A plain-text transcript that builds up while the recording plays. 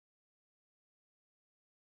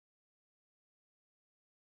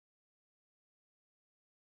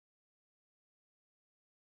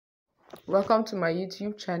Welcome to my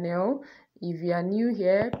YouTube channel. If you are new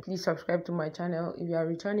here, please subscribe to my channel. If you are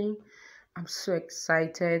returning, I'm so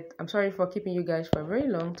excited. I'm sorry for keeping you guys for a very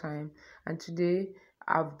long time, and today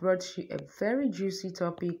I've brought you a very juicy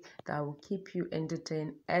topic that will keep you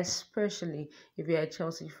entertained, especially if you're a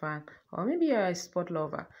Chelsea fan or maybe you're a sport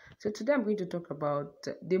lover. So today I'm going to talk about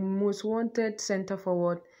the most wanted center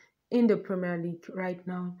forward in the Premier League right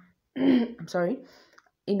now. I'm sorry,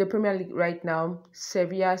 in the Premier League right now,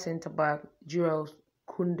 Sevilla centre-back Jules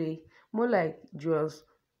Kounde, more like Jules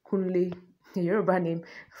Kounde, a Yoruba name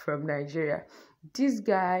from Nigeria. This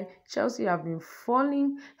guy, Chelsea have been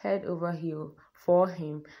falling head over heel for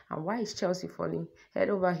him. And why is Chelsea falling head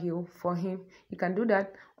over heel for him? You can do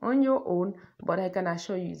that on your own, but I can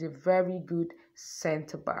assure you he's a very good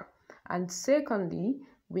centre-back. And secondly,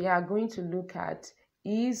 we are going to look at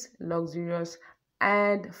his luxurious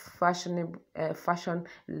and fashion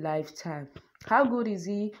lifestyle. How good is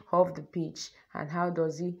he off the pitch and how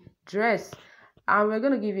does he dress? And we're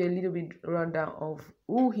going to give you a little bit rundown of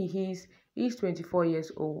who he is. He's 24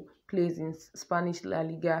 years old, plays in Spanish La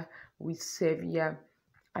Liga with Sevilla.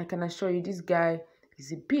 I can assure you this guy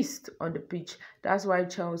is a beast on the pitch. That's why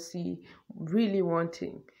Chelsea really want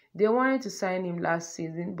him. They wanted to sign him last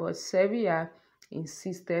season, but Sevilla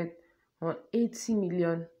insisted on 80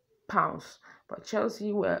 million pounds, but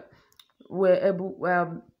Chelsea were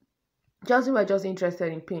just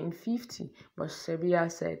interested in paying 50, but Sevilla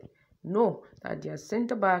said no, that their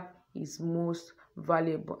centre back is most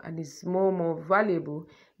valuable and is more valuable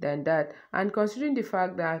than that. And considering the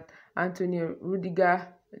fact that Antonio Rudiger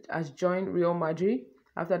has joined Real Madrid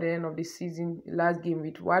after the end of the season, last game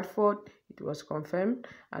with Watford, it was confirmed,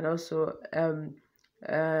 and also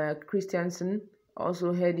Christensen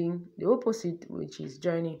also heading the opposite, which is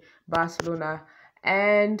joining Barcelona,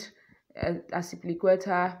 and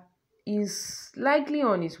Azpilicueta is likely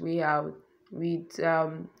on his way out with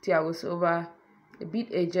Thiago Silva a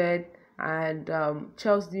bit aged, and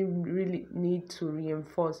Chelsea really need to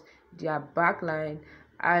reinforce their back line,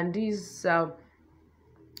 and this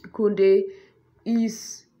Kounde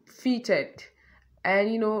is fitted. And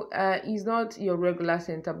he's not your regular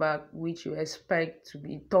centre back which you expect to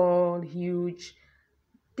be tall, huge.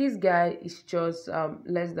 This guy is just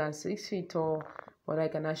less than 6 feet tall, but I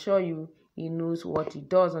can assure you he knows what he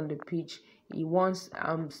does on the pitch. He won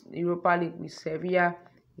Europa League with Sevilla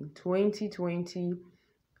in 2020,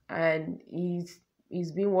 and he's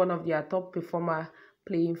been one of their top performer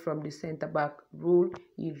playing from the centre back role.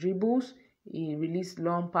 He dribbles, he releases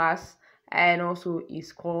long pass, and also he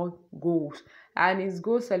scored goals. And his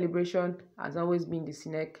goal celebration has always been the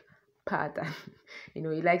snake pattern. He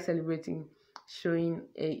likes celebrating, showing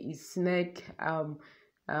his snake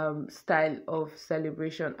style of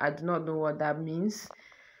celebration. I do not know what that means.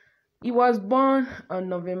 He was born on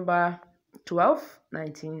November 12,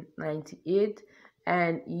 1998,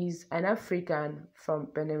 and he's an African from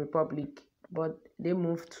Benin Republic, but they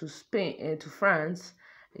moved to France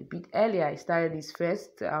a bit earlier. He started his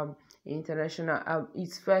first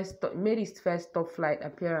made his first top flight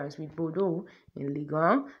appearance with Bordeaux in Ligue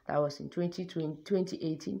 1. That was in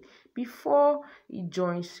 2018, before he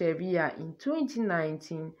joined Sevilla in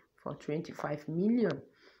 2019 for 25 million.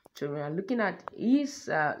 So we are looking at his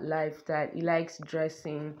lifestyle. He likes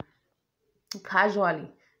dressing casually,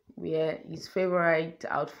 where his favorite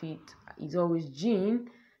outfit is always jean.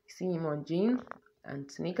 You see him on jean and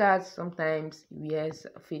sneakers. Sometimes he wears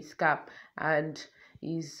a face cap, and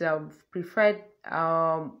his preferred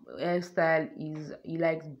hairstyle is he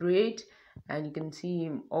likes braid, and you can see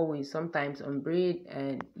him always sometimes on braid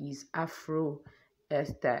and his afro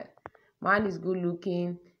hairstyle. Man is good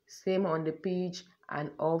looking, same on the pitch and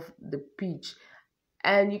off the pitch.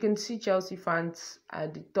 And you can see Chelsea fans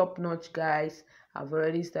and the top-notch guys have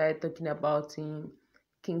already started talking about him.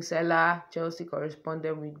 King Seller, Chelsea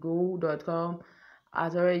correspondent with Goal.com,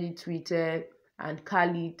 has already tweeted, and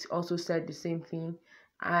Khalid also said the same thing.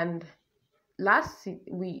 And after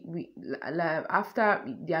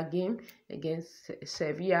their game against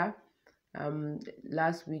Sevilla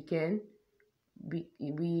last weekend,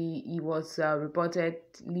 he was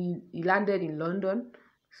reportedly he landed in London,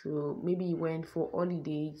 so maybe he went for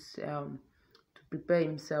holidays to prepare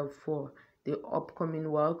himself for the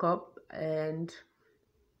upcoming World Cup,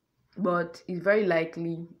 but it's very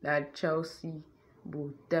likely that Chelsea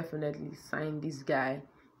will definitely sign this guy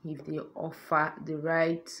if they offer the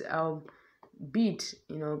right bid,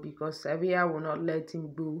 because Sevilla will not let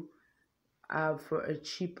him go for a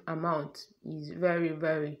cheap amount. He's very,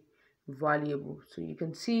 very valuable. So you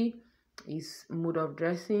can see his mode of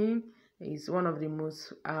dressing. He's one of the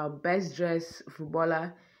most best dressed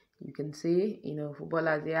footballer You can say,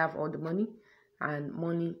 footballers, they have all the money and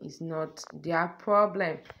money is not their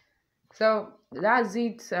problem. So that's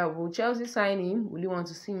it. Will Chelsea sign him? Will you want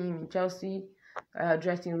to see him in Chelsea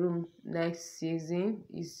dressing room next season?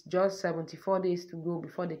 It's just 74 days to go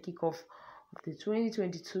before the kickoff of the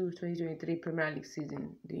 2022-2023 Premier League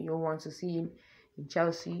season. Do you want to see him in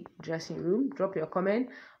Chelsea dressing room? Drop your comment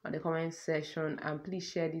on the comment section and please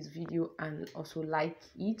share this video and also like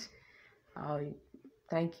it.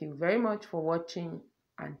 Thank you very much for watching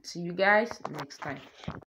and see you guys next time.